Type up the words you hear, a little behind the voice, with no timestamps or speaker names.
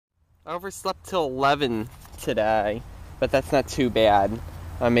I overslept till 11 today, but that's not too bad.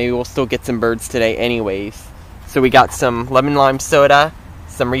 Maybe we'll still get some birds today anyways. So we got some lemon lime soda,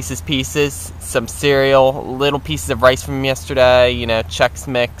 some Reese's Pieces, some cereal, little pieces of rice from yesterday, you know, Chex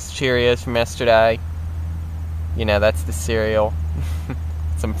Mix, Cheerios from yesterday. You know, that's the cereal.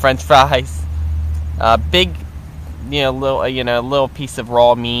 Some French fries. Big, little piece of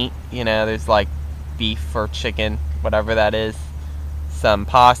raw meat. You know, there's like beef or chicken, whatever that is. Some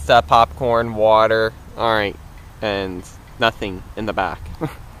pasta, popcorn, water. Alright. And nothing in the back.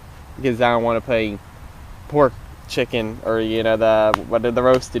 Because I don't want to pay pork chicken or, the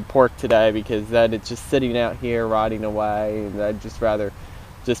roasted pork today, because then it's just sitting out here rotting away. And I'd just rather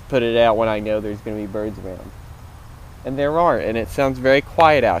just put it out when I know there's going to be birds around. And there aren't. And it sounds very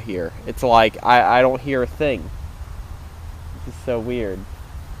quiet out here. It's like I don't hear a thing. It's so weird.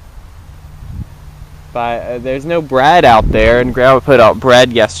 But there's no bread out there, and Grandma put out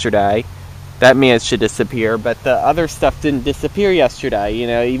bread yesterday. That managed to disappear, but the other stuff didn't disappear yesterday. You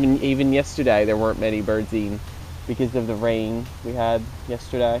know, even yesterday there weren't many birds eating because of the rain we had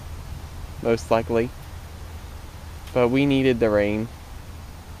yesterday, most likely. But we needed the rain,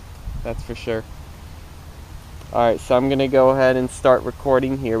 that's for sure. Alright, so I'm going to go ahead and start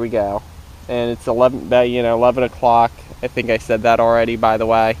recording. Here we go. And it's 11 o'clock. I think I said that already, by the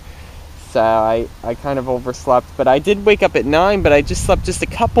way. So I kind of overslept, but I did wake up at 9, but I just slept just a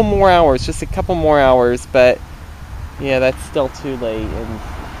couple more hours, but yeah, that's still too late, and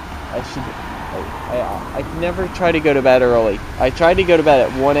I never try to go to bed early. I tried to go to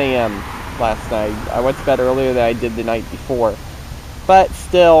bed at 1 a.m. last night. I went to bed earlier than I did the night before, but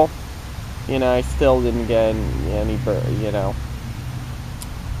still, I still didn't get any,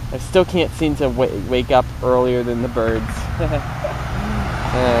 I still can't seem to wake up earlier than the birds.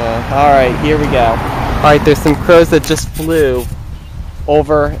 Alright, here we go. Alright, there's some crows that just flew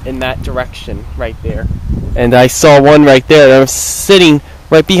over in that direction right there. And I saw one right there. And I was sitting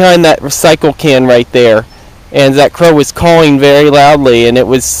right behind that recycle can right there. And that crow was calling very loudly, and it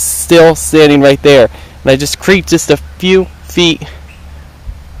was still standing right there. And I just creeped just a few feet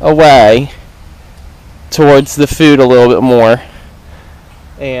away towards the food a little bit more.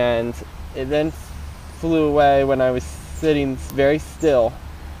 And it then flew away when I was sitting very still,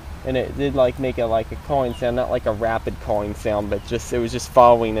 and it did make a calling sound, not like a rapid calling sound, but it was just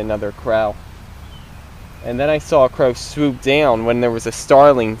following another crow. And then I saw a crow swoop down when there was a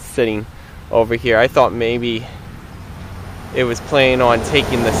starling sitting over here. I thought maybe it was planning on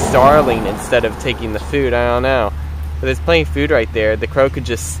taking the starling instead of taking the food. I don't know, but there's plenty of food right there. The crow could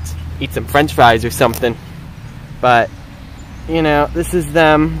just eat some French fries or something. But this is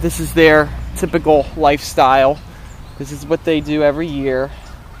them. This is their typical lifestyle. This is what they do every year,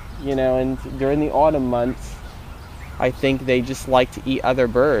 and during the autumn months, I think they just like to eat other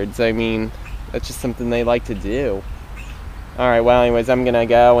birds. I mean, that's just something they like to do. Alright, well, anyways, I'm gonna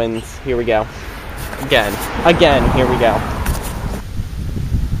go, and here we go. Again, here we go.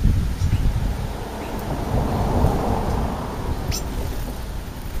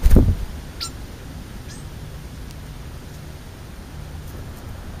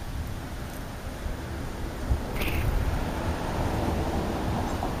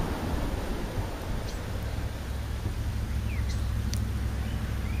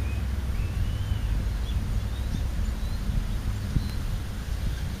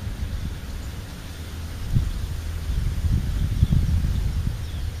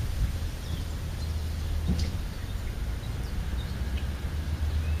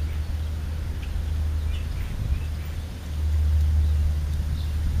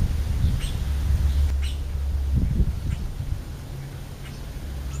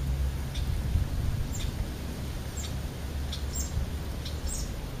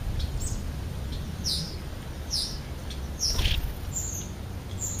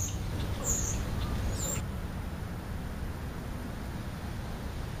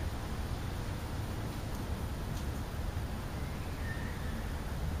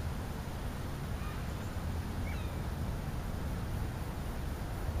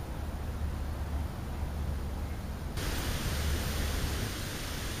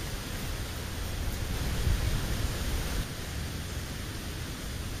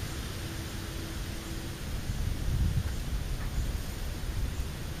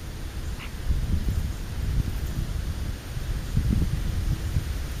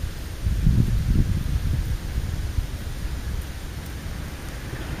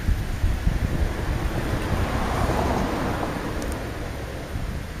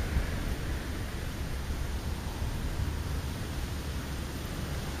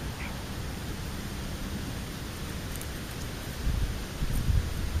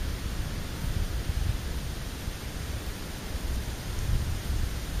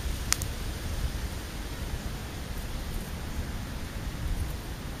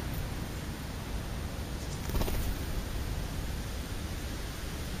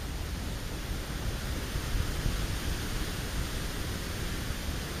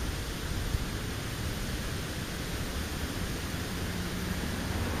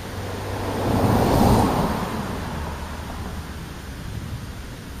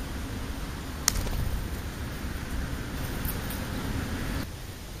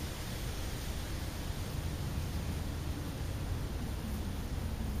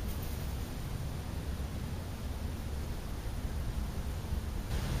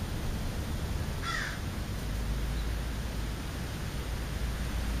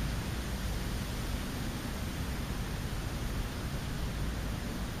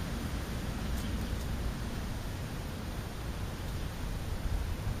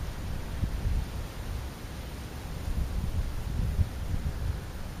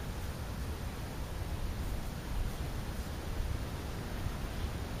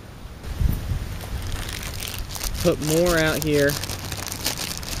 put more out here.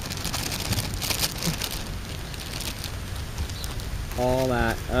 All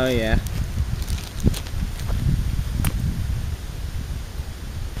that. Oh yeah.